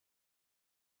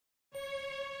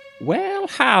Well,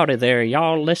 howdy there,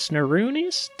 y'all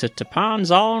listener-roonies, to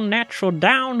Tapon's all-natural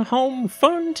down-home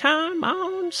fun time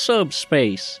on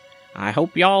Subspace. I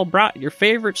hope y'all brought your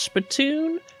favorite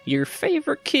spittoon, your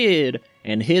favorite kid,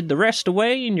 and hid the rest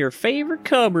away in your favorite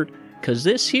cupboard, 'cause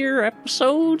this here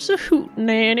episode's a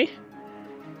hootenanny.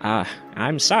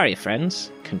 I'm sorry,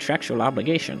 friends. Contractual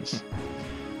obligations.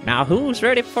 Now, who's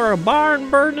ready for a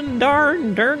barn-burning,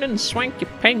 darn-durning,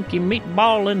 swanky-panky,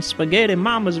 meatball and spaghetti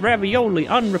mama's ravioli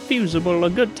unrefusable a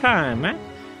good time,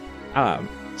 eh?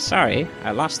 Sorry,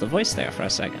 I lost the voice there for a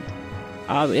second.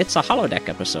 It's a holodeck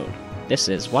episode. This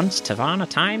is Once Tavon a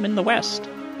Time in the West.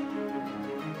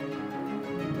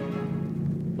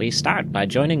 We start by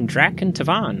joining Drac and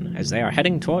Tavon as they are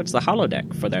heading towards the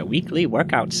holodeck for their weekly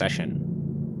workout session.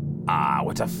 Ah,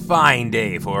 what a fine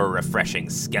day for a refreshing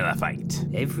skeletite.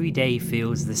 Every day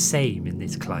feels the same in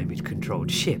this climate-controlled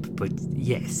ship, but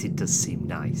yes, it does seem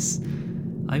nice.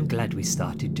 I'm glad we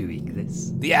started doing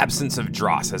this. The absence of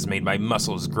dross has made my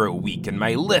muscles grow weak and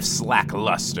my lifts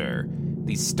lackluster.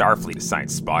 These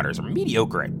Starfleet-assigned spotters are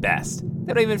mediocre at best.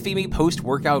 They don't even feed me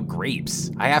post-workout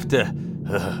grapes. I have to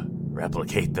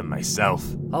replicate them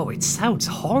myself. Oh, it sounds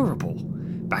horrible.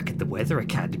 Back at the Weather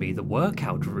Academy, the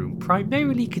workout room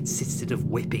primarily consisted of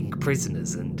whipping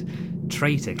prisoners and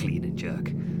traitor clean and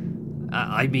jerk.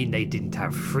 I mean, they didn't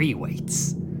have free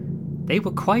weights. They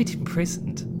were quite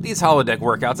imprisoned. These holodeck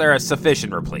workouts are a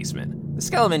sufficient replacement. The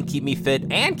skelemen keep me fit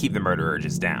and keep the murder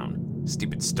urges down.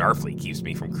 Stupid Starfleet keeps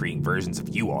me from creating versions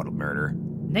of you all to murder.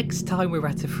 Next time we're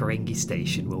at a Ferengi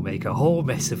station, we'll make a whole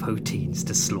mess of Hoteens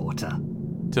to slaughter.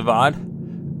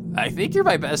 Tavon, I think you're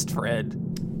my best friend.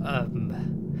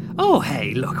 Oh,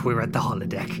 hey, look, we're at the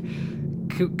holodeck.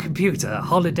 Computer,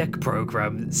 holodeck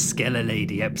program, Skella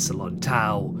Lady Epsilon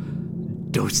Tau,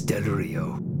 Dos Del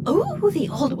Rio. Ooh, the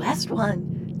Old West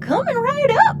one. Coming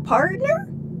right up, partner.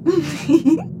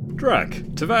 Drac,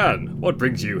 Tavan, what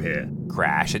brings you here?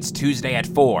 Crash, it's Tuesday at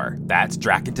 4. That's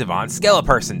Drac and Tavon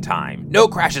Skeleperson time. No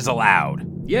crashes allowed.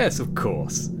 Yes, of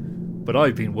course. But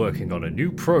I've been working on a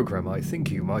new program I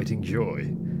think you might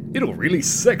enjoy. It'll really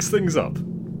sex things up.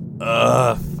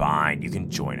 Fine, you can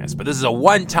join us, but this is a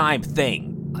one-time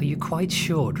thing. Are you quite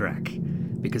sure, Drac?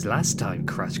 Because last time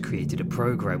Crash created a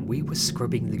program, we were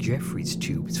scrubbing the Jeffries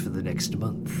tubes for the next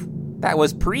month. That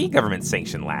was pre-government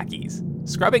sanctioned lackeys.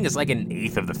 Scrubbing is like an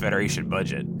eighth of the Federation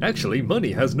budget. Actually,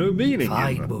 money has no meaning.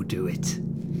 Fine, we'll do it.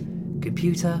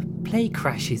 Computer, play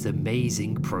Crash's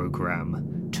amazing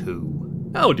program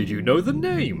 2. How did you know the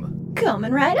name?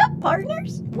 Coming right up,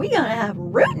 partners. We gonna have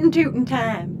rootin' tootin'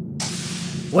 time.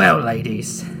 Well,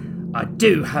 ladies, I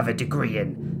do have a degree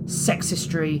in sex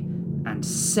history and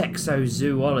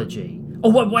sexozoology.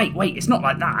 Oh, wait, it's not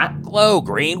like that. Glow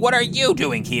Green, what are you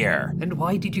doing here? And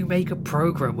why did you make a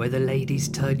program where the ladies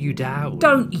turn you down?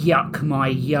 Don't yuck my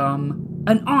yum.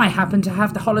 And I happen to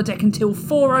have the holodeck until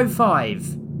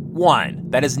 4:05.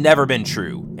 1, that has never been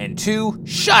true. And 2,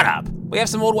 shut up. We have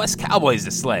some Old West cowboys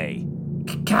to slay.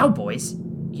 Cowboys?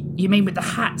 You mean with the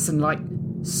hats and, like,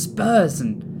 spurs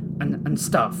and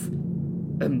stuff?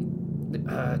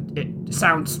 It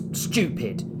sounds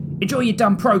stupid. Enjoy your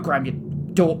dumb program, you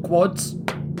dorkwads.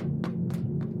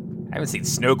 I haven't seen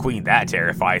Snow Queen that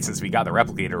terrified since we got the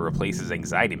replicator to replace his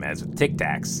anxiety meds with Tic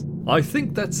Tacs. I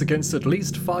think that's against at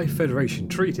least 5 Federation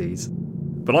treaties.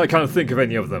 But I can't think of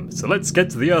any of them, so let's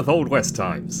get to the Earth Old West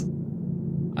times.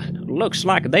 Looks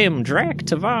like them Drac,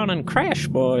 Tavon, and Crash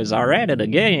boys are at it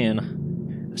again.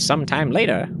 Sometime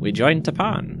later, we join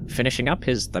Tapon, finishing up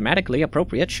his thematically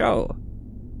appropriate show.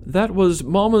 That was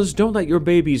Mamas Don't Let Your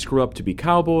Babies Grow Up to Be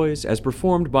Cowboys, as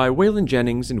performed by Waylon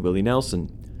Jennings and Willie Nelson.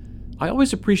 I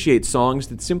always appreciate songs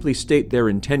that simply state their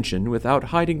intention without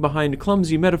hiding behind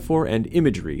clumsy metaphor and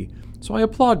imagery, so I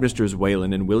applaud Mr.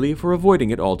 Waylon and Willie for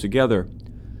avoiding it altogether.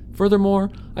 Furthermore,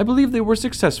 I believe they were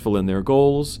successful in their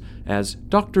goals, as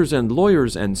doctors and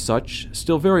lawyers and such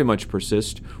still very much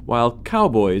persist, while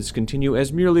cowboys continue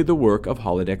as merely the work of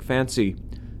holodeck fancy.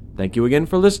 Thank you again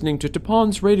for listening to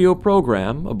Tapon's radio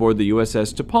program aboard the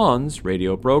USS Tapon's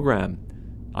radio program.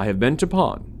 I have been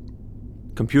Tapon.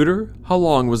 Computer, how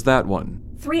long was that one?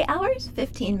 3 hours,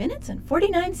 15 minutes, and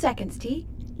 49 seconds, T.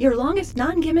 Your longest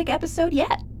non-gimmick episode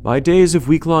yet. My days of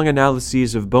week-long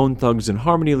analyses of Bone Thugs and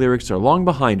Harmony lyrics are long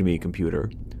behind me,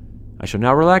 computer. I shall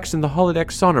now relax in the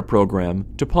holodeck sauna program,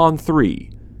 Tapon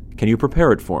 3. Can you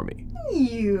prepare it for me?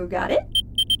 You got it.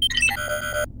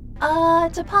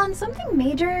 Tapon, something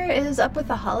major is up with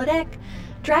the holodeck.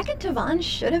 Drac and Tavon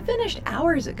should have finished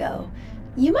hours ago.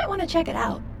 You might want to check it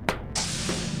out.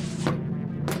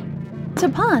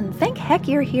 Tapon, thank heck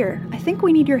you're here. I think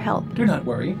we need your help. Do not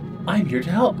worry. I'm here to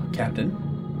help, Captain.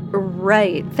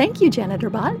 Right. Thank you, Janitor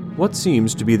Bot. What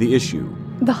seems to be the issue?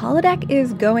 The holodeck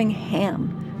is going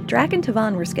ham. Drac and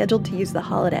Tavan were scheduled to use the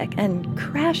holodeck, and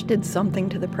Crash did something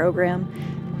to the program.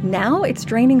 Now it's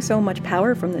draining so much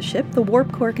power from the ship, the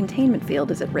warp core containment field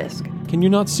is at risk. Can you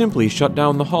not simply shut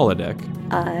down the holodeck?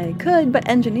 I could, but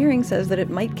engineering says that it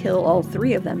might kill all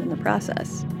 3 of them in the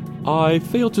process. I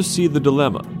fail to see the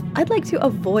dilemma. I'd like to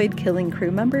avoid killing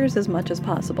crew members as much as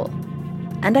possible.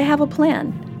 And I have a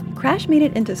plan. Crash made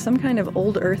it into some kind of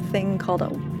old Earth thing called a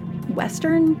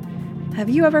Western? Have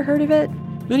you ever heard of it?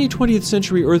 Many 20th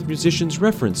century Earth musicians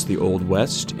reference the Old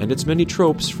West and its many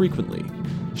tropes frequently.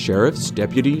 Sheriffs,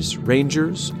 deputies,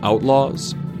 rangers,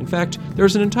 outlaws. In fact,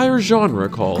 there's an entire genre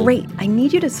called... Great. I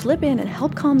need you to slip in and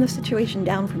help calm the situation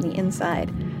down from the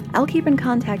inside. I'll keep in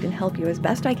contact and help you as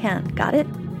best I can. Got it?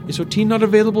 Is Oteen not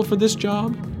available for this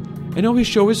job? I know his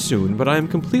show is soon, but I am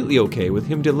completely okay with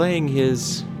him delaying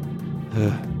his...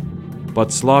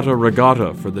 Butslata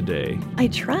Regatta for the day. I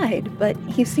tried, but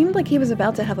he seemed like he was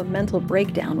about to have a mental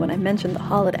breakdown when I mentioned the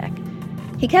holodeck.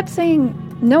 He kept saying,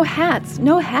 "No hats,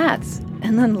 no hats,"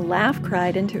 and then laugh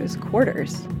cried into his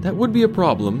quarters. That would be a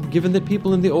problem, given that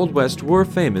people in the Old West were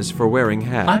famous for wearing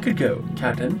hats. I could go,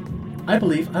 Captain. I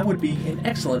believe I would be an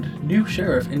excellent new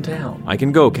sheriff in town. I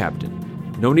can go,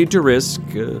 Captain. No need to risk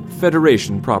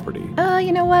Federation property.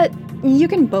 You know what? You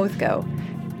can both go.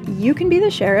 You can be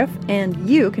the sheriff, and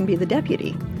you can be the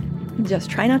deputy. Just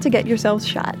try not to get yourselves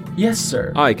shot. Yes,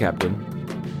 sir. Aye, Captain.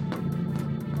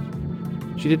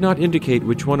 She did not indicate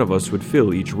which one of us would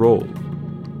fill each role.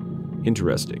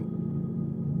 Interesting.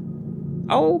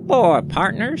 Oh boy,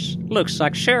 partners. Looks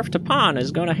like Sheriff Tapan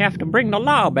is gonna have to bring the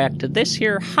law back to this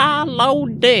here high-low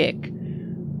deck.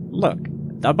 Look,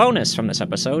 the bonus from this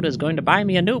episode is going to buy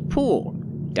me a new pool.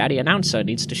 Daddy Announcer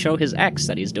needs to show his ex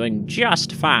that he's doing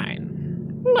just fine.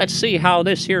 Let's see how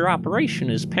this here operation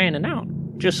is panning out.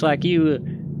 Just like you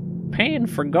paying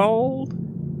for gold.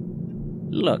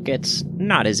 Look, it's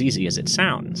not as easy as it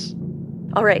sounds.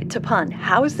 All right, Tapan,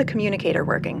 how is the communicator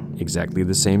working? Exactly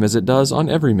the same as it does on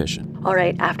every mission. All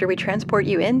right, after we transport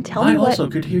you in, tell me I what... also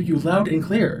could hear you loud and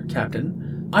clear,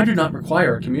 Captain. I do not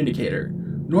require a communicator,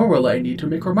 nor will I need to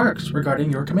make remarks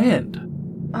regarding your command.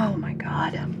 Oh my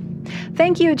god.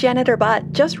 Thank you, Janitor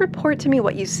Bot. Just report to me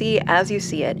what you see as you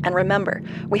see it, and remember,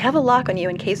 we have a lock on you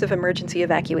in case of emergency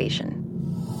evacuation.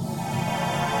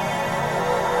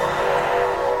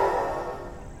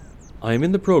 I am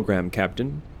in the program,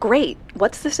 Captain. Great.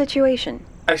 What's the situation?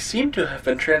 I seem to have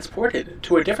been transported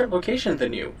to a different location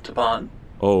than you, Taban.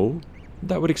 Oh,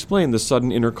 that would explain the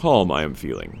sudden inner calm I am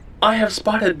feeling. I have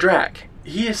spotted Drac.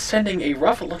 He is sending a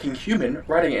rough-looking human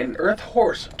riding an Earth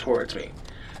horse towards me.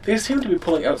 They seem to be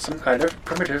pulling out some kind of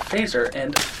primitive phaser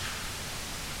and...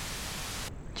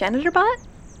 Janitor Bot?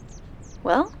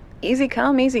 Well, easy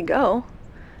come, easy go.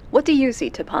 What do you see,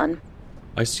 Tapan?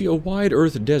 I see a wide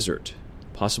Earth desert,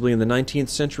 possibly in the 19th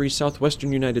century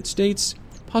southwestern United States,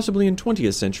 possibly in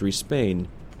 20th century Spain.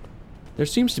 There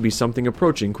seems to be something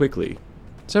approaching quickly.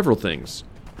 Several things.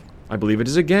 I believe it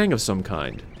is a gang of some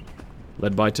kind,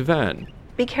 led by Tavan.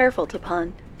 Be careful,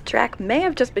 Tapan. Drac may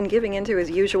have just been giving into his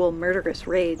usual murderous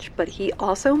rage, but he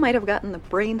also might have gotten the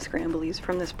brain scramblies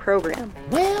from this program.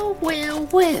 Well,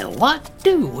 what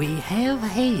do we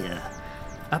have here?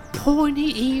 A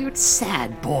pointy-eared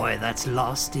sad boy that's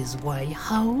lost his way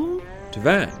home?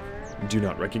 Tavan, do you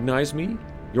not recognize me?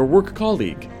 Your work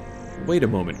colleague. Wait a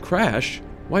moment, Crash?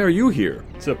 Why are you here?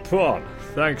 Tapan,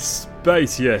 thanks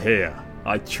space you're here.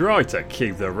 I tried to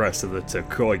keep the rest of the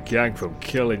Takoi gang from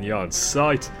killing you on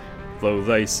sight, though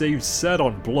they seem set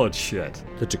on bloodshed.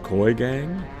 The Takoi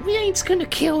gang? We ain't gonna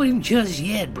kill him just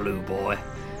yet, Blue Boy.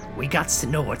 We got to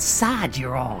know what side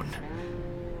you're on.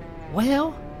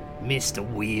 Well, Mr.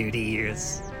 Weird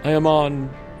Ears. I am on...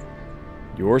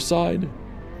 your side?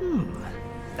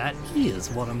 That is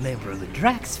what a member of the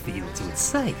Drax Fields would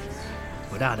say.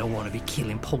 But I don't want to be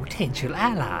killing potential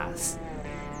allies.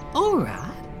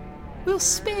 Alright, we'll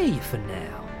spare you for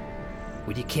now.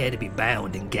 Would you care to be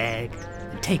bound and gagged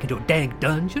and taken to a dank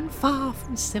dungeon far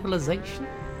from civilization?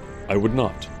 I would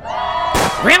not.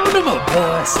 Round them up,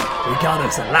 boys! We got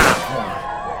us a live one.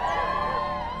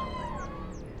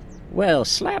 Well,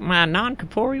 slap my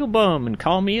non-corporeal bum and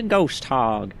call me a ghost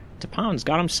hog. Tapan's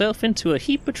got himself into a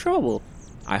heap of trouble.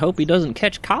 I hope he doesn't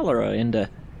catch cholera and,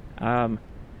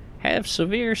 have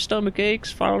severe stomach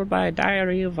aches followed by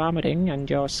diarrhea, vomiting, and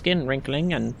your skin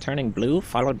wrinkling and turning blue,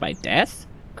 followed by death?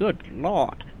 Good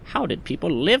Lord, how did people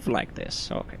live like this?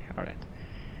 Okay, alright.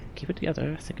 Keep it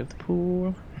together, think of the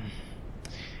pool.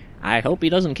 I hope he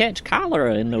doesn't catch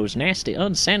cholera in those nasty,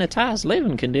 unsanitized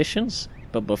living conditions.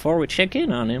 But before we check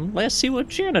in on him, let's see what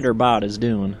Janitor Bot is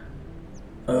doing.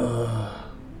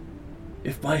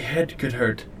 If my head could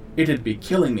hurt, it'd be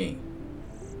killing me.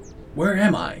 Where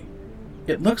am I?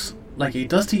 It looks like a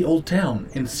dusty old town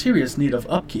in serious need of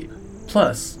upkeep.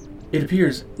 Plus, it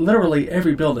appears literally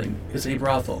every building is a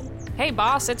brothel. Hey,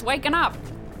 boss, it's waking up.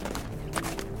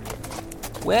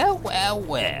 Well,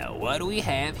 what do we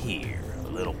have here? A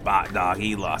little bot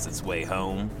doggy lost its way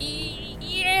home.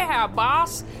 Yeah,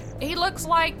 boss. He looks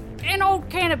like an old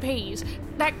can of peas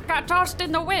that got tossed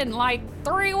in the wind like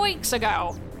 3 weeks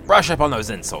ago. Brush up on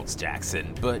those insults,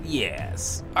 Jackson, but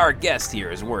yes, our guest here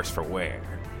is worse for wear.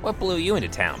 What blew you into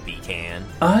town, Pecan?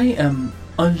 I am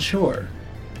unsure.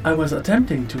 I was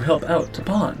attempting to help out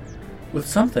Tapan with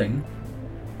something,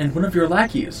 and one of your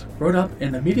lackeys rode up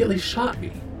and immediately shot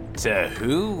me. To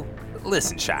who?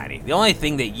 Listen, Shiny, the only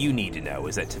thing that you need to know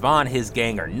is that Tavan and his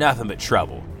gang are nothing but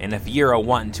trouble, and if you're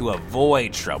wanting to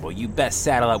avoid trouble, you best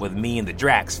saddle up with me in the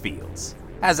Drax Fields.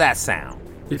 How's that sound?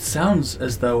 It sounds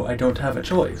as though I don't have a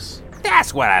choice.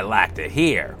 That's what I like to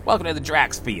hear. Welcome to the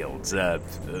Drax Fields.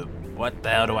 What the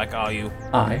hell do I call you?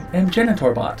 I am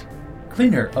Janitorbot,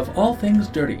 cleaner of all things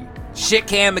dirty.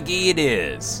 Shitcan McGee it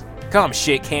is. Come,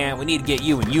 Shitcan, we need to get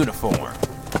you in uniform.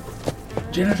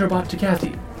 Janitorbot to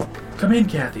Kathy. Come in,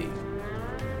 Kathy.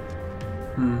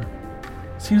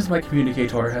 Seems my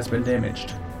communicator has been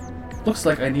damaged. Looks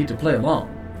like I need to play along.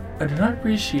 I do not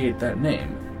appreciate that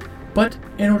name, but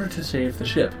in order to save the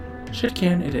ship,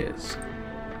 Shitcan it is.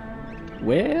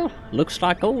 Well, looks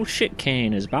like old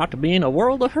Shitcan is about to be in a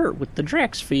world of hurt with the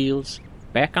Drax Fields.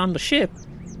 Back on the ship.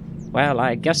 Well,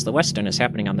 I guess the Western is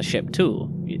happening on the ship too.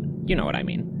 You know what I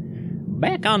mean.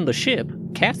 Back on the ship,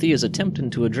 Kathy is attempting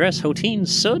to address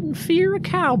Hoteen's sudden fear of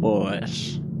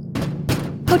cowboys.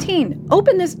 Hoteen,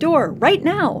 open this door right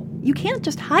now. You can't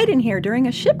just hide in here during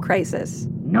a ship crisis.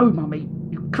 No, Mummy,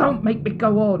 you can't make me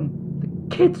go on.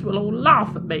 The kids will all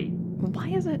laugh at me. Why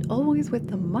is it always with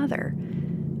the mother?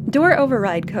 Door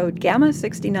override code Gamma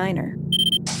 69er.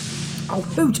 Oh,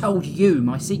 who told you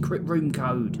my secret room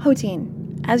code?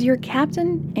 Hoteen, as your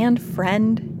captain and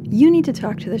friend, you need to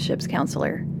talk to the ship's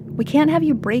counselor. We can't have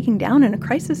you breaking down in a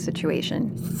crisis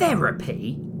situation.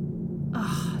 Therapy?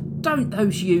 Don't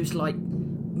those use, like,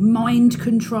 mind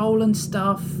control and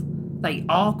stuff? They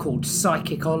are called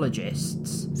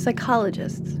psychologists.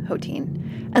 Psychologists,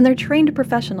 Hoteen. And they're trained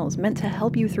professionals meant to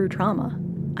help you through trauma.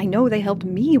 I know they helped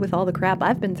me with all the crap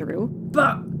I've been through.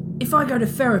 But if I go to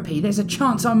therapy, there's a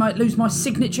chance I might lose my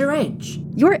signature edge.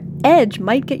 Your edge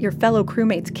might get your fellow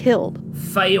crewmates killed.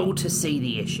 Fail to see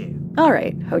the issue. All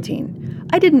right, Hoteen.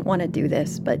 I didn't want to do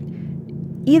this, but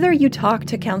either you talk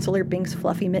to Counselor Bink's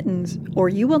Fluffy Mittens, or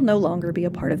you will no longer be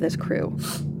a part of this crew.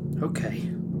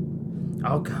 Okay,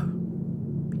 I'll go.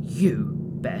 You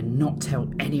better not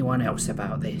tell anyone else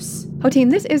about this. Hoteen,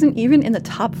 this isn't even in the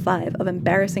top 5 of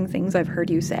embarrassing things I've heard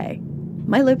you say.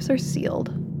 My lips are sealed.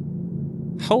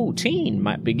 Hoteen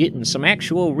might be getting some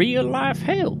actual real-life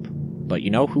help. But you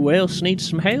know who else needs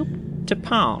some help?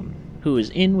 Tapan, who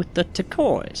is in with the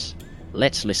Takois.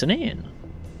 Let's listen in.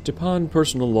 Tapan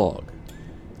personal log.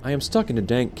 I am stuck in a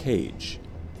dank cage.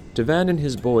 Tavan and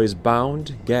his boys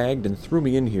bound, gagged, and threw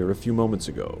me in here a few moments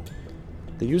ago.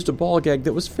 They used a ball gag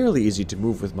that was fairly easy to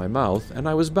move with my mouth, and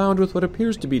I was bound with what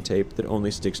appears to be tape that only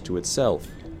sticks to itself.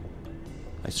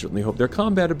 I certainly hope their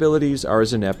combat abilities are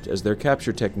as inept as their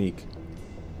capture technique.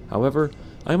 However,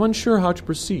 I am unsure how to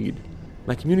proceed.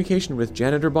 My communication with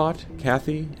Janitorbot,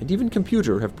 Kathy, and even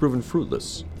Computer have proven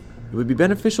fruitless. It would be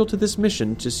beneficial to this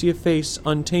mission to see a face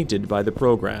untainted by the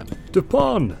program.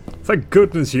 Tapan! Thank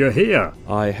goodness you're here!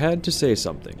 I had to say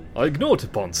something. I ignored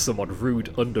Tapan's somewhat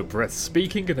rude under-breath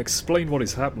speaking and explained what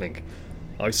is happening.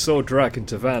 I saw Drac and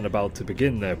Tavan about to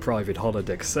begin their private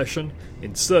holodeck session,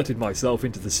 inserted myself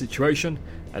into the situation,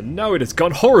 and now it has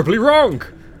gone horribly wrong!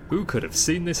 Who could have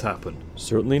seen this happen?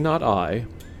 Certainly not I.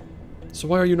 So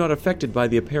why are you not affected by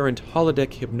the apparent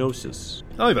holodeck hypnosis?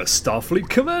 I'm a Starfleet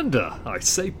commander, I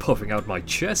say, puffing out my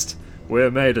chest.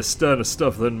 We're made of sterner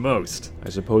stuff than most. I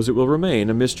suppose it will remain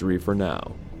a mystery for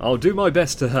now. I'll do my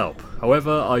best to help.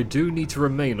 However, I do need to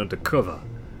remain undercover,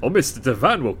 or Mr.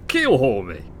 Tavan will keelhaul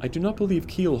me. I do not believe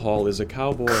Keelhaul is a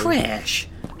cowboy. Crash!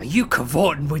 Are you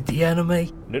cavorting with the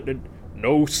enemy?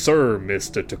 No, sir,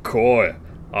 Mr. Takoi.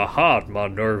 I hide my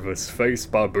nervous face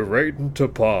by berating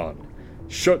Tapan.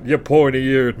 Shut your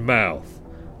pointy-eared mouth.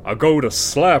 I go to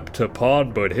slap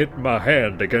Tapan, but hit my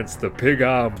hand against the pig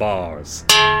iron bars.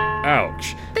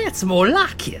 Ouch. That's more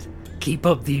like it. Keep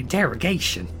up the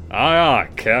interrogation. Aye, aye,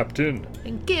 Captain.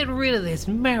 And get rid of this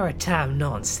maritime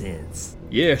nonsense.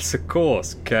 Yes, of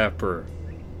course, Capper.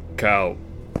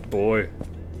 Cowboy.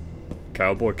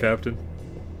 Cowboy Captain.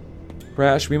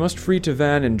 Crash, we must free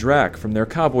Tavan and Drac from their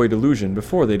cowboy delusion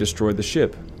before they destroy the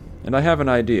ship. And I have an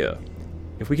idea.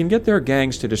 If we can get their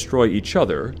gangs to destroy each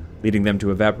other, leading them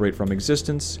to evaporate from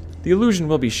existence, the illusion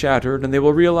will be shattered and they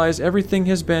will realize everything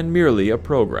has been merely a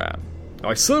program.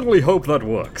 I certainly hope that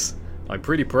works. I'm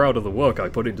pretty proud of the work I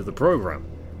put into the program.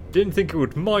 Didn't think it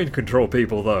would mind control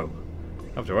people, though.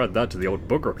 Have to add that to the old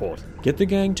book report. Get the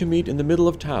gang to meet in the middle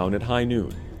of town at high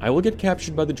noon. I will get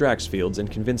captured by the Draxfields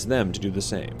and convince them to do the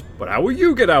same. But how will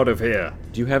you get out of here?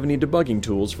 Do you have any debugging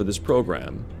tools for this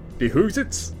program?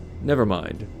 Behoozits? Never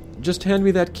mind. Just hand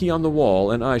me that key on the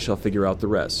wall and I shall figure out the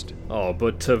rest. Oh,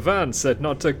 but Tavan said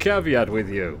not to caveat with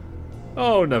you.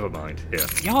 Oh, never mind. Here.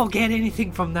 Y'all get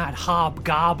anything from that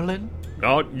hobgoblin?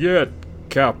 Not yet,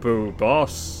 Capu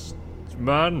boss.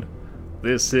 Man,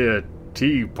 this here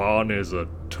T-Pon is a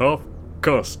tough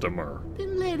customer.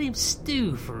 Then let him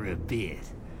stew for a bit.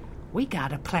 We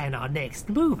gotta plan our next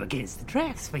move against the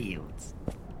Draxfields.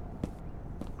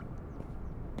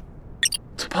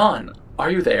 Tapan, are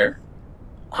you there?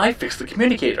 I fixed the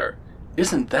communicator.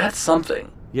 Isn't that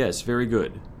something? Yes, very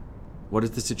good. What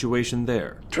is the situation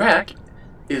there? Drac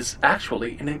is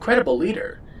actually an incredible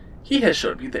leader. He has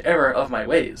showed me the error of my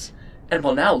ways, and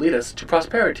will now lead us to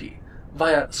prosperity,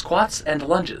 via squats and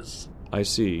lunges. I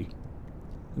see.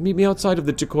 Meet me outside of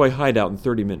the Tukoi hideout in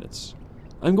 30 minutes.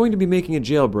 I'm going to be making a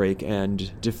jailbreak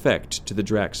and defect to the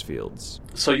Draxfields.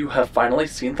 So you have finally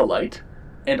seen the light,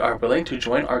 and are willing to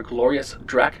join our glorious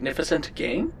Dracnificent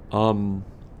gang?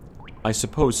 I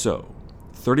suppose so.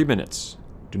 30 minutes.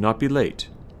 Do not be late.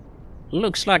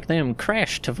 Looks like them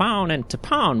Crash, Tavan, and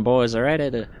Tapan boys are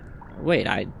ready to... Wait,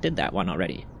 I did that one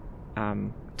already.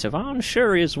 Tavan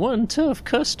sure is one tough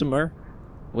customer.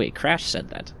 Wait, Crash said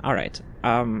that. Alright,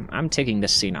 I'm taking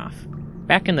this scene off.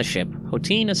 Back in the ship,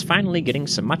 Hotine is finally getting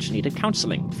some much-needed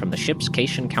counseling from the ship's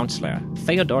Cation counselor,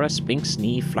 Theodora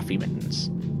Spinks-Knee Fluffy Mittens.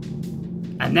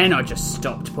 And then I just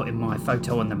stopped putting my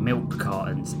photo on the milk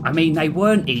cartons. I mean, they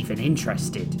weren't even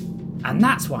interested. And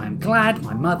that's why I'm glad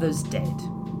my mother's dead.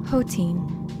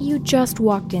 Hotine, you just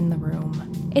walked in the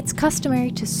room. It's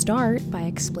customary to start by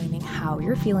explaining how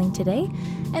you're feeling today,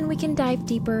 and we can dive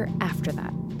deeper after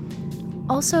that.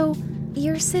 Also,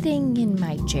 you're sitting in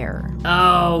my chair.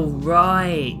 Oh,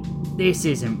 right. This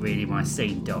isn't really my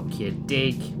scene, Doc, you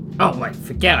dig? Oh, wait,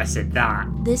 forget I said that.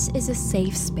 This is a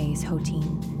safe space,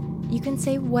 Hotine. You can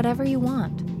say whatever you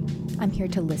want. I'm here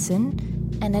to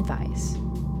listen and advise.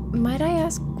 Might I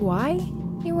ask why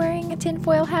you're wearing a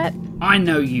tinfoil hat? I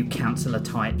know you counselor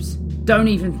types. Don't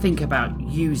even think about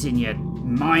using your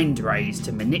mind rays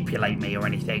to manipulate me or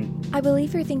anything. I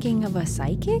believe you're thinking of a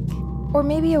psychic? Or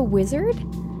maybe a wizard?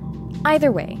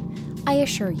 Either way, I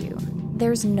assure you,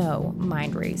 there's no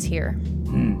mind rays here.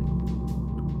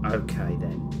 Okay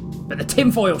then. But the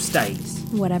tinfoil stays.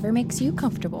 Whatever makes you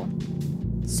comfortable.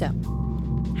 So,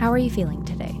 how are you feeling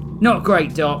today? Not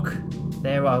great, Doc.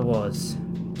 There I was,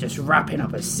 just wrapping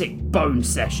up a sick bone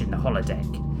sesh in the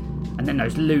holodeck. And then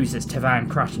those losers Tavan,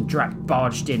 Crash and Drac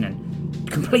barged in and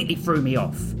completely threw me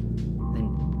off.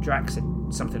 Then Drac said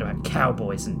something about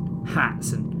cowboys and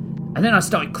hats and then I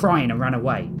started crying and ran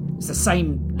away. It's the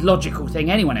same logical thing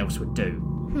anyone else would do.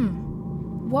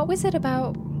 What was it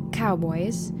about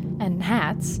cowboys and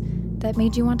hats that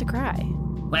made you want to cry?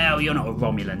 Well, you're not a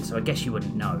Romulan, so I guess you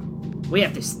wouldn't know. We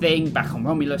have this thing back on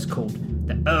Romulus called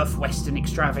the Earth Western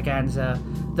Extravaganza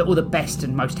that all the best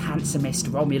and most handsomest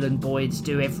Romulan boys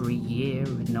do every year,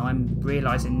 and I'm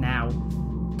realising now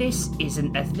this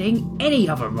isn't a thing any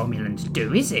other Romulans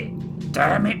do, is it?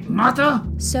 Damn it, Mother!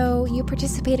 So, you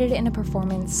participated in a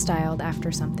performance styled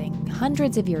after something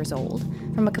hundreds of years old,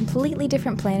 from a completely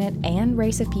different planet and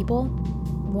race of people?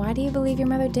 Why do you believe your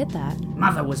mother did that?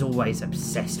 Mother was always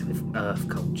obsessed with Earth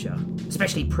culture,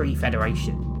 especially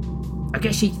pre-Federation. I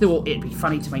guess she thought it'd be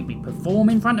funny to make me perform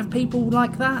in front of people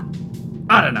like that.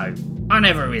 I don't know. I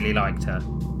never really liked her.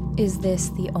 Is this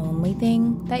the only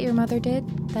thing that your mother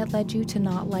did that led you to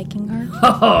not liking her?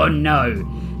 Oh no.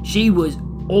 She was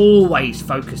always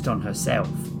focused on herself.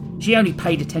 She only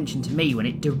paid attention to me when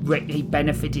it directly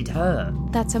benefited her.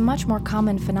 That's a much more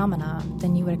common phenomena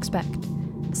than you would expect.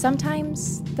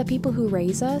 Sometimes the people who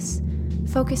raise us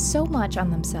focus so much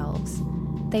on themselves,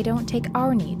 they don't take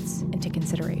our needs into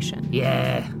consideration.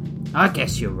 Yeah, I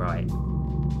guess you're right.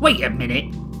 Wait a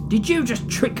minute. Did you just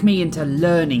trick me into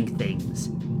learning things?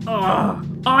 Oh,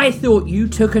 I thought you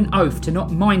took an oath to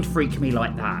not mind freak me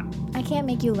like that. I can't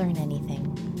make you learn anything.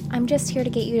 I'm just here to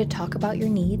get you to talk about your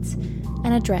needs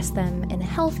and address them in a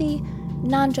healthy,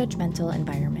 non-judgmental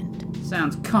environment.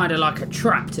 Sounds kinda like a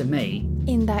trap to me.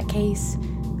 In that case,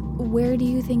 where do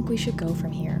you think we should go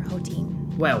from here,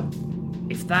 Hotine? Well,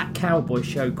 if that cowboy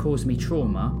show caused me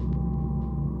trauma,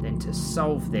 then to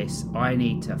solve this, I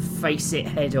need to face it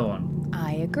head on.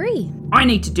 I agree. I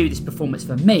need to do this performance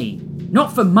for me,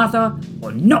 not for Mother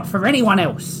or not for anyone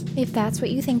else. If that's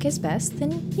what you think is best,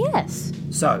 then yes.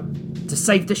 So, to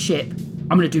save the ship,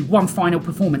 I'm going to do one final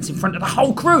performance in front of the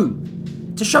whole crew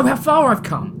to show how far I've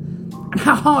come and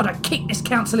how hard I kicked this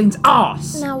counseling's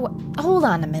arse. Now, hold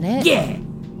on a minute. Yeah,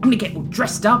 I'm going to get all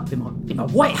dressed up in my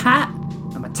white hat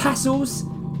and my tassels,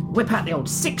 whip out the old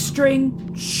six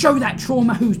string, show that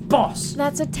trauma who's boss.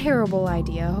 That's a terrible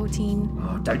idea, Hotine.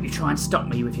 Oh, don't you try and stop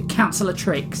me with your counsellor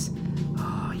tricks.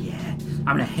 Oh, yeah.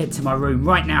 I'm going to head to my room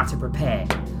right now to prepare.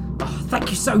 Oh, thank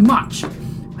you so much.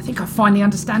 I think I finally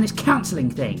understand this counselling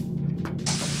thing.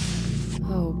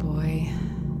 Oh, boy.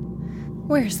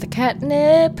 Where's the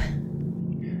catnip?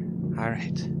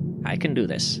 Alright, I can do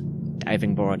this.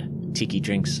 Diving board, tiki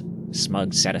drinks,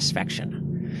 smug satisfaction.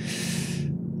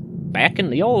 Back in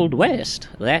the Old West,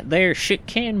 that there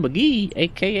shit-can McGee,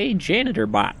 aka Janitor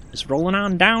Bot, is rolling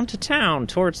on down to town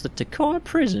towards the Takoi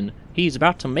prison. He's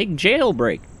about to make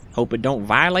jailbreak. Hope it don't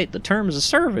violate the terms of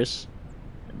service.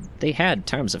 They had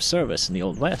terms of service in the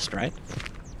Old West, right?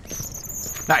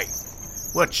 Hey,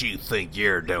 what you think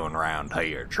you're doing around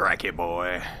here, Tracky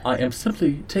boy? I am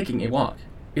simply taking a walk.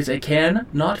 Is a can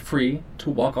not free to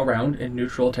walk around in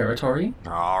neutral territory?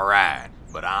 Alright,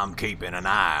 but I'm keeping an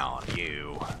eye on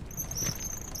you.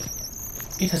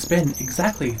 It has been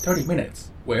exactly 30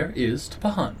 minutes. Where is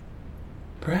Tapan?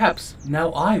 Perhaps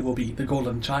now I will be the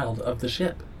golden child of the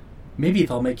ship. Maybe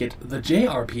they'll make it the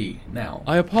JRP now.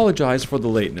 I apologize for the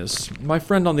lateness. My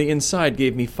friend on the inside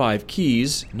gave me 5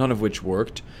 keys, none of which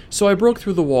worked, so I broke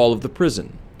through the wall of the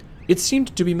prison. It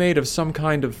seemed to be made of some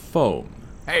kind of foam.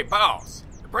 Hey, boss,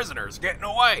 the prisoner's getting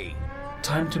away.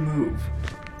 Time to move.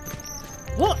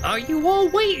 What are you all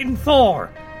waiting for?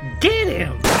 Get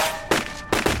him!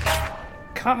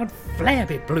 God flab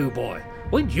it, Blue Boy.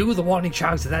 Weren't you the one in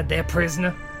charge of that there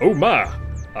prisoner? Oh my!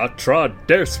 I tried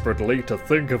desperately to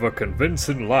think of a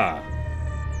convincing lie.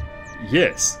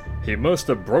 Yes, he must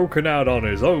have broken out on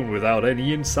his own without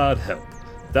any inside help.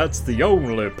 That's the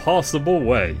only possible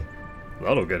way.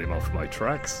 That'll get him off my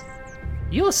tracks.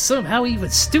 You're somehow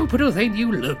even stupider than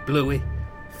you look, Bluey.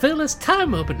 Fellas, tie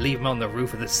him up and leave him on the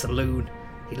roof of the saloon.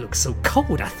 He looks so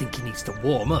cold, I think he needs to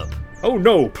warm up. Oh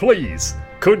no, please!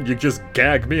 Couldn't you just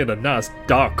gag me in a nice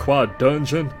dark, quiet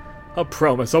dungeon? I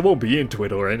promise I won't be into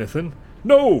it or anything.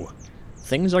 No!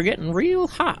 Things are getting real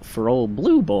hot for old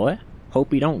Blue Boy.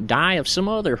 Hope he don't die of some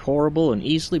other horrible and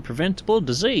easily preventable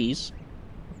disease.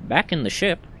 Back in the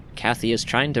ship, Kathy is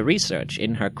trying to research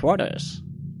in her quarters.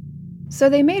 So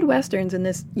they made Westerns in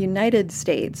this United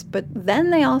States, but then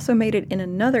they also made it in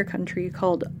another country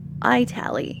called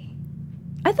Itali.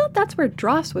 I thought that's where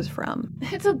Dross was from.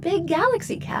 It's a big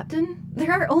galaxy, Captain.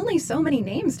 There are only so many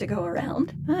names to go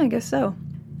around. I guess so.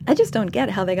 I just don't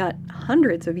get how they got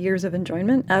hundreds of years of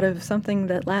enjoyment out of something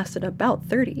that lasted about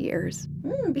 30 years.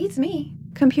 Beats me.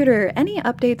 Computer, any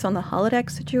updates on the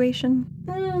holodeck situation?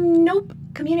 Nope.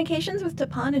 Communications with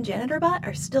Tapan and JanitorBot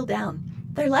are still down.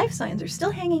 Their life signs are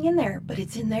still hanging in there, but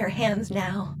it's in their hands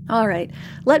now. All right.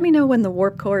 Let me know when the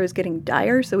warp core is getting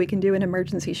dire so we can do an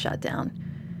emergency shutdown.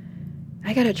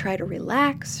 I gotta try to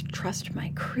relax, trust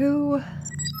my crew.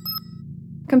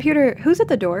 Computer, who's at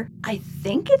the door? I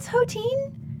think it's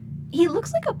Hotine. He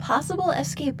looks like a possible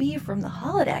escapee from the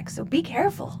holodeck, so be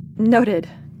careful. Noted.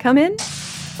 Come in.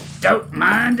 Don't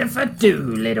mind if I do,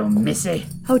 little missy.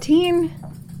 Hotine,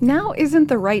 now isn't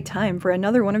the right time for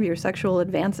another one of your sexual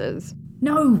advances.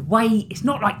 No way, it's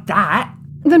not like that.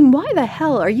 Then why the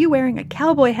hell are you wearing a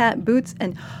cowboy hat, boots,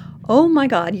 and... Oh my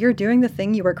god, you're doing the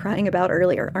thing you were crying about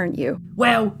earlier, aren't you?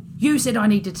 Well, you said I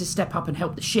needed to step up and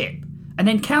help the ship. And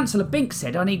then Councillor Bink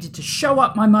said I needed to show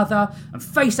up my mother and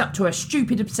face up to her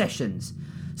stupid obsessions.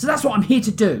 So that's what I'm here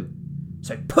to do.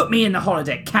 So put me in the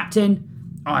holodeck, Captain.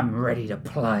 I'm ready to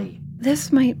play.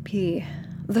 This might be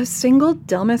the single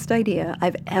dumbest idea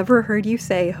I've ever heard you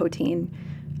say, Hotine.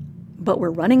 But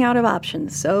we're running out of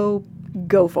options, so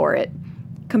go for it.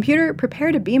 Computer,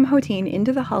 prepare to beam Hotine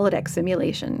into the holodeck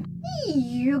simulation.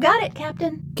 You got it,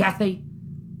 Captain. Kathy,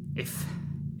 if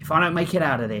I don't make it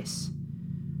out of this,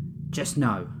 just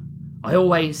know, I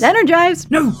always... Energize!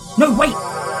 No, wait!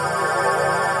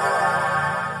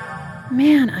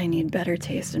 Man, I need better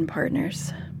taste in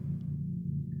partners.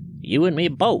 You and me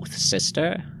both,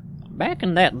 sister. Back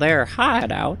in that there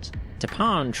hideout,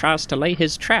 Tapan tries to lay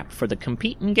his trap for the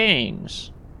competing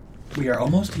gangs. We are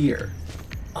almost here.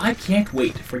 I can't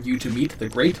wait for you to meet the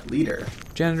great leader.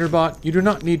 JanitorBot, you do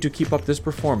not need to keep up this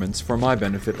performance for my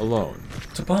benefit alone.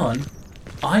 Tapan,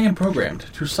 I am programmed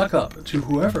to suck up to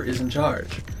whoever is in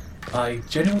charge. I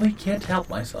genuinely can't help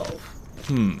myself.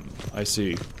 I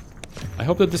see. I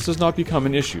hope that this does not become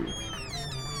an issue.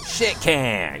 Shit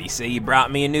can, you say you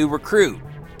brought me a new recruit.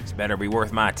 This better be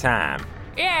worth my time.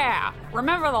 Yeah,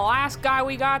 remember the last guy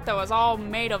we got that was all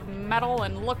made of metal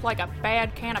and looked like a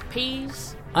bad can of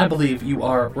peas? I believe you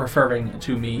are referring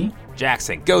to me.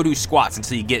 Jackson, go do squats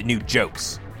until you get new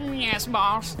jokes. Yes,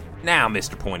 boss. Now,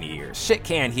 Mr. Pointy Ears,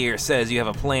 Shitcan here says you have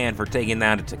a plan for taking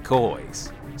down the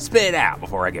Takois. Spit it out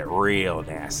before I get real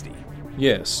nasty.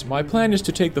 Yes, my plan is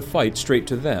to take the fight straight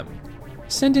to them.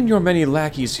 Send in your many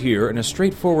lackeys here in a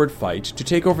straightforward fight to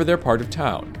take over their part of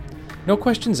town. No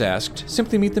questions asked,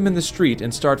 simply meet them in the street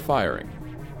and start firing.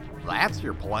 That's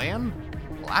your plan?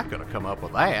 Well, I could have come up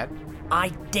with that. I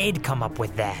did come up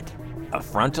with that. A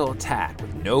frontal attack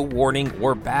with no warning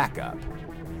or backup.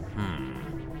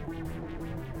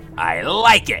 I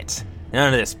like it!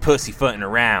 None of this pussyfooting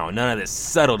around, none of this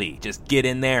subtlety. Just get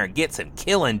in there and get some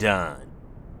killing done.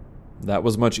 That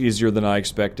was much easier than I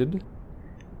expected.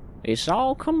 It's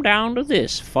all come down to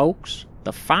this, folks.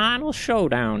 The final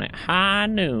showdown at high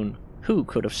noon. Who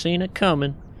could have seen it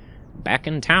coming? Back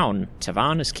in town,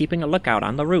 Tavon is keeping a lookout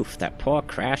on the roof that poor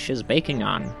Crash is baking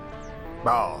on.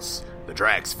 Boss, the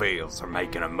Draxfields are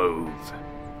making a move.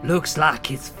 Looks like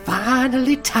it's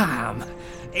finally time.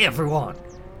 Everyone,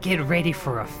 get ready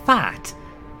for a fight.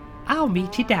 I'll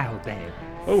meet you down there.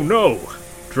 Oh no!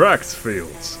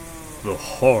 Draxfields. The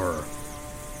horror.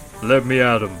 Let me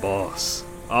at him, boss.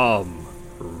 I'm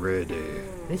ready.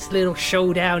 This little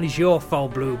showdown is your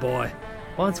fault, Blue Boy.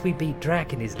 Once we beat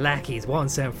Drac and his lackeys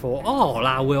once and for all,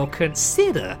 I will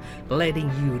consider letting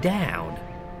you down.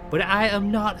 But I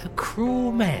am not a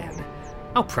cruel man.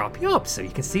 I'll prop you up so you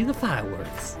can see the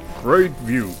fireworks. Great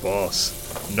view,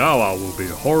 boss. Now I will be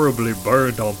horribly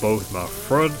burned on both my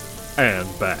front and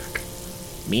back.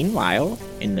 Meanwhile,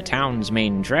 in the town's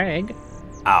main drag...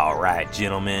 Alright,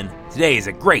 gentlemen. Today is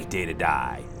a great day to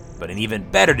die. But an even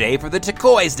better day for the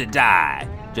Takois to die.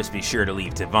 Just be sure to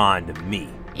leave Tavon to me.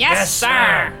 Yes,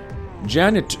 sir!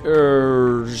 Janet,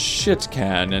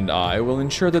 Shitcan and I will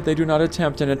ensure that they do not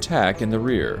attempt an attack in the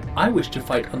rear. I wish to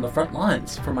fight on the front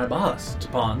lines for my boss,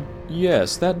 Topon.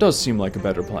 Yes, that does seem like a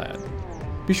better plan.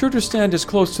 Be sure to stand as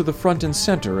close to the front and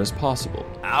center as possible.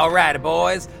 Alright,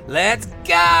 boys, let's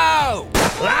go!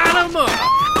 Line 'em up!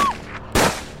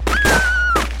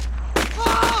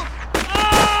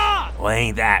 Well,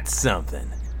 ain't that something?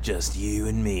 Just you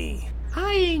and me.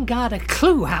 I ain't got a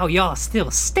clue how y'all still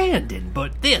standing,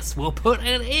 but this will put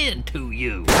an end to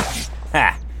you.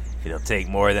 Ha! It'll take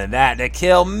more than that to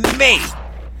kill me!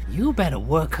 You better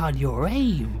work on your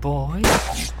aim, boy.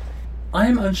 I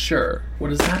am unsure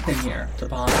what is happening here,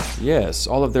 Topon. Yes,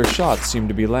 all of their shots seem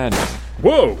to be landing.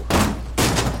 Whoa!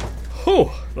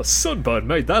 Oh, the sunburn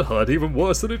made that hurt even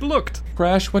worse than it looked.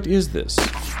 Crash, what is this?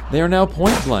 They are now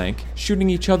point blank, shooting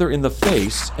each other in the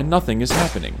face, and nothing is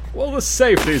happening. Well, the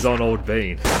safety's on Old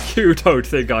Bean. You don't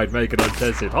think I'd make an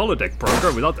untested holodeck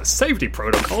program without the safety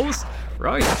protocols,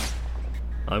 right?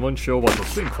 I'm unsure what to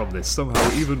think from this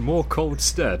somehow even more cold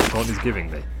stare Topon is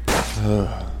giving me.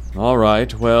 All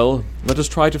right, well, let us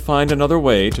try to find another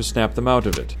way to snap them out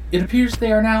of it. It appears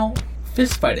they are now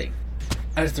fist-fighting,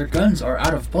 as their guns are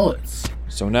out of bullets.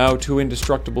 So now two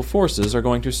indestructible forces are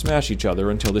going to smash each other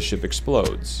until the ship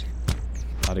explodes.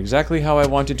 Not exactly how I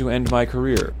wanted to end my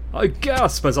career. I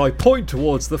gasp as I point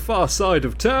towards the far side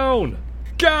of town.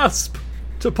 Gasp!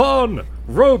 Topon!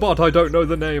 Robot I don't know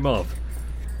the name of.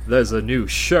 There's a new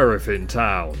sheriff in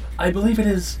town. I believe it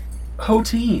is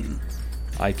Hotine.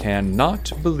 I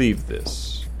cannot believe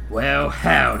this. Well,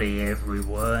 howdy,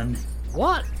 everyone.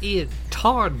 What in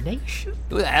tarnation?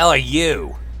 Who the hell are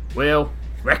you? Well,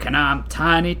 reckon I'm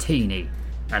Tiny Teeny,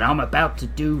 and I'm about to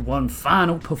do one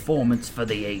final performance for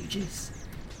the ages.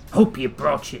 Hope you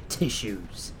brought your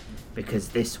tissues, because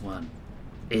this one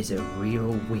is a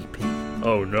real weeping.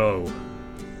 Oh no.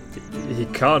 He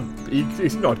can't.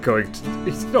 He's not going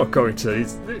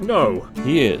to. No.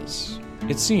 He is.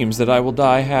 It seems that I will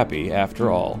die happy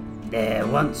after all. There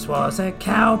once was a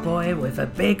cowboy with a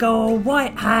big old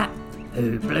white hat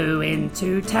who blew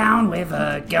into town with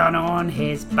a gun on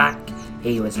his back.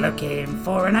 He was looking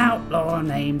for an outlaw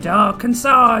named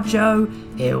Arkansas Joe.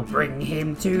 He'll bring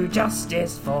him to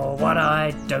justice for what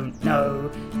I don't know.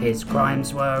 His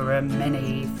crimes were a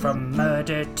many, from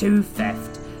murder to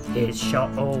theft. His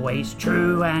shot always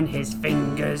true and his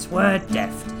fingers were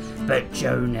deft. But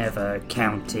Joe never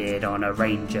counted on a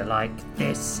ranger like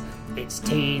this. It's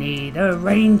Teeny the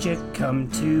ranger come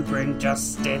to bring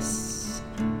justice.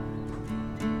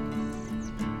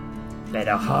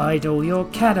 Better hide all your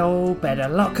cattle, better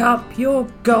lock up your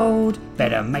gold,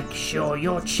 better make sure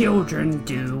your children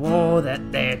do all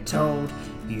that they're told.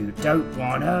 You don't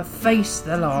wanna face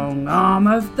the long arm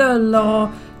of the law,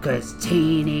 'cause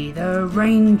Teeny the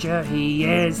Ranger, he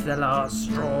is the last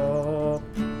straw.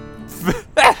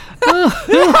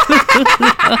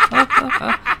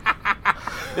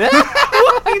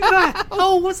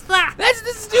 Oh, what's that? That's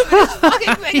the stupidest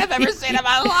fucking thing I've ever seen in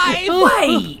my life!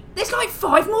 Wait! There's like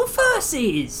 5 more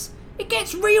verses! It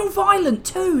gets real violent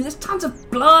too. There's tons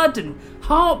of blood and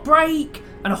heartbreak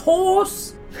and a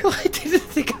horse. I didn't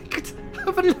think I could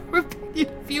have a lower opinion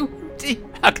of you, Hootty.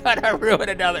 How could I ruin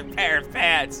another pair of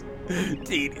pants?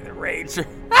 Teeny the Ranger.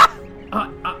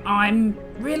 I'm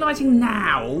realising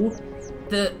now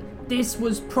that this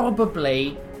was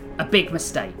probably a big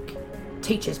mistake.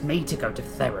 Teaches me to go to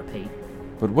therapy.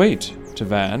 But wait,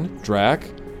 Tavan, Drac,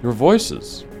 your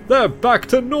voices. They're back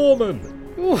to Norman!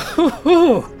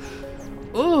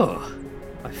 Oh,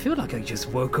 I feel like I just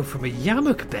woke up from a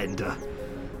yammock bender.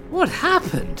 What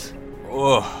happened?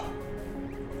 Oh.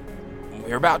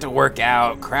 We were about to work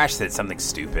out, Crash said something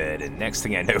stupid, and next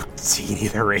thing I know, Teeny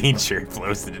the Ranger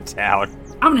blows into town.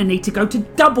 I'm gonna need to go to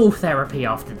double therapy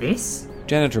after this.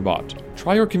 Janitorbot,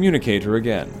 try your communicator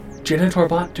again.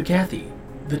 Janitorbot to Kathy.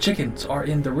 The chickens are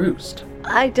in the roost.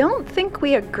 I don't think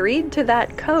we agreed to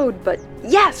that code, but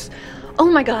yes! Oh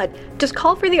my god, just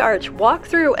call for the arch, walk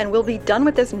through, and we'll be done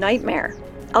with this nightmare.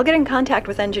 I'll get in contact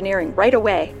with engineering right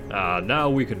away. Now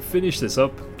we can finish this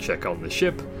up, check on the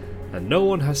ship, and no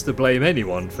one has to blame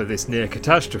anyone for this near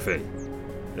catastrophe.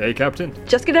 Hey, Captain?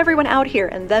 Just get everyone out here,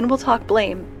 and then we'll talk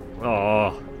blame.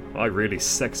 Aw, I really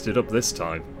sexed it up this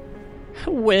time.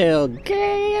 Well,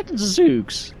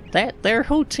 gadzooks. That there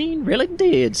Hoteen really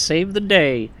did save the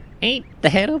day. Ain't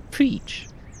that a peach?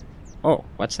 Oh,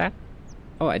 what's that?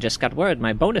 Oh, I just got word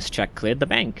my bonus check cleared the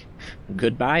bank.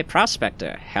 Goodbye,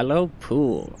 Prospector. Hello,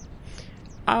 Pool.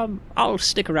 I'll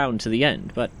stick around to the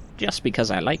end, but just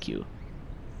because I like you.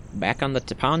 Back on the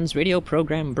Tapan's radio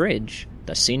program bridge,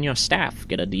 the senior staff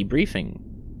get a debriefing.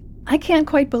 I can't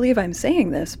quite believe I'm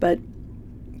saying this, but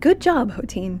good job,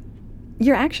 Hoteen.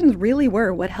 Your actions really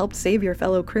were what helped save your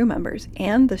fellow crew members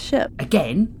and the ship.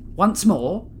 Again, once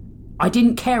more, I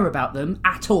didn't care about them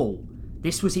at all.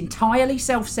 This was entirely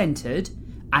self-centered,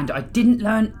 and I didn't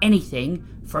learn anything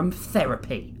from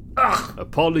therapy. Ugh!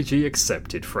 Apology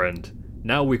accepted, friend.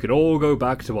 Now we can all go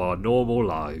back to our normal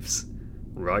lives.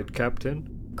 Right, Captain?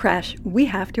 Crash, we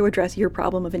have to address your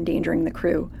problem of endangering the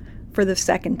crew for the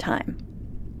second time.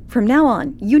 From now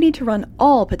on, you need to run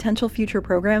all potential future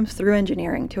programs through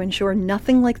engineering to ensure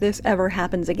nothing like this ever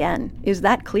happens again. Is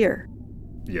that clear?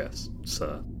 Yes,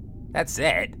 sir. That's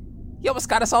it. You almost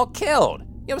got us all killed.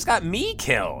 You almost got me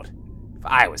killed. If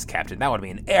I was captain, that would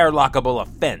be an airlockable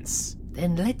offense.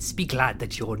 Then let's be glad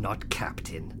that you're not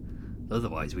captain.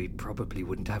 Otherwise, we probably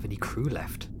wouldn't have any crew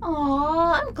left.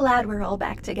 Aw, I'm glad we're all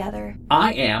back together.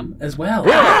 I am as well.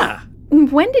 Ah!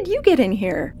 When did you get in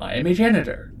here? I am a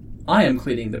janitor. I am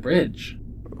cleaning the bridge.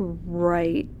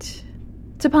 Right.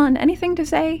 Tapan, anything to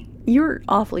say? You're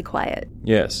awfully quiet.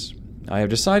 Yes, I have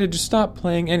decided to stop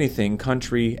playing anything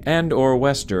country and or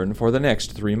western for the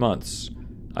next 3 months.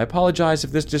 I apologize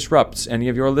if this disrupts any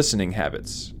of your listening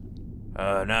habits.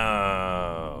 Oh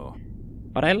no.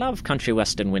 But I love Country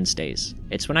Western Wednesdays.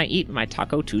 It's when I eat my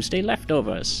Taco Tuesday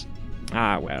leftovers.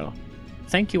 Ah, well.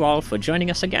 Thank you all for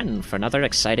joining us again for another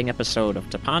exciting episode of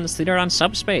Tapan's Theater on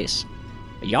Subspace.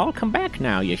 Y'all come back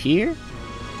now, you hear?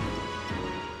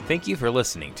 Thank you for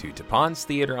listening to Tapan's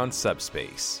Theater on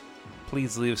Subspace.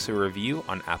 Please leave us a review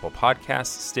on Apple Podcasts,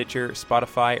 Stitcher,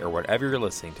 Spotify, or whatever you're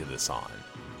listening to this on.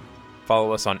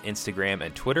 Follow us on Instagram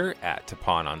and Twitter at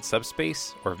Tapan on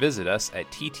Subspace, or visit us at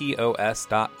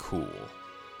ttos.cool.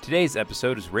 Today's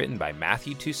episode is written by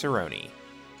Matthew Tusseroni.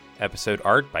 Episode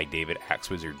art by David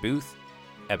Axwizard Booth.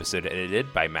 Episode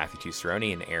edited by Matthew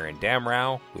Tusseroni and Aaron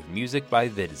Damrau, with music by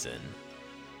Vidizen.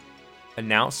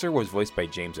 Announcer was voiced by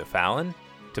James O'Fallon.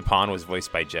 Tapan was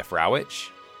voiced by Jeff Rowich.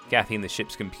 Kathy and the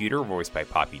Ship's Computer were voiced by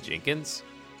Poppy Jenkins.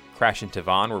 Crash and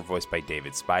Tavan were voiced by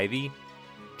David Spivey.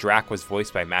 Drac was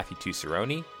voiced by Matthew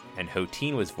Tusseroni, and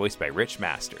Hoteen was voiced by Rich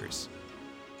Masters.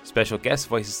 Special guest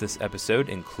voices this episode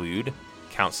include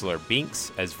Counselor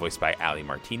Binks, as voiced by Ali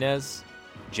Martinez,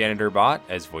 Janitor Bot,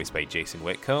 as voiced by Jason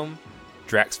Whitcomb,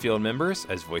 Drac's field members,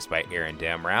 as voiced by Aaron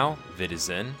Damrau,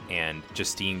 Vidizen, and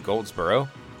Justine Goldsboro,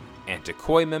 and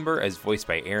Decoy member, as voiced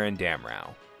by Aaron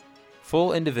Damrau.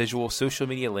 Full individual social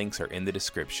media links are in the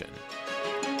description.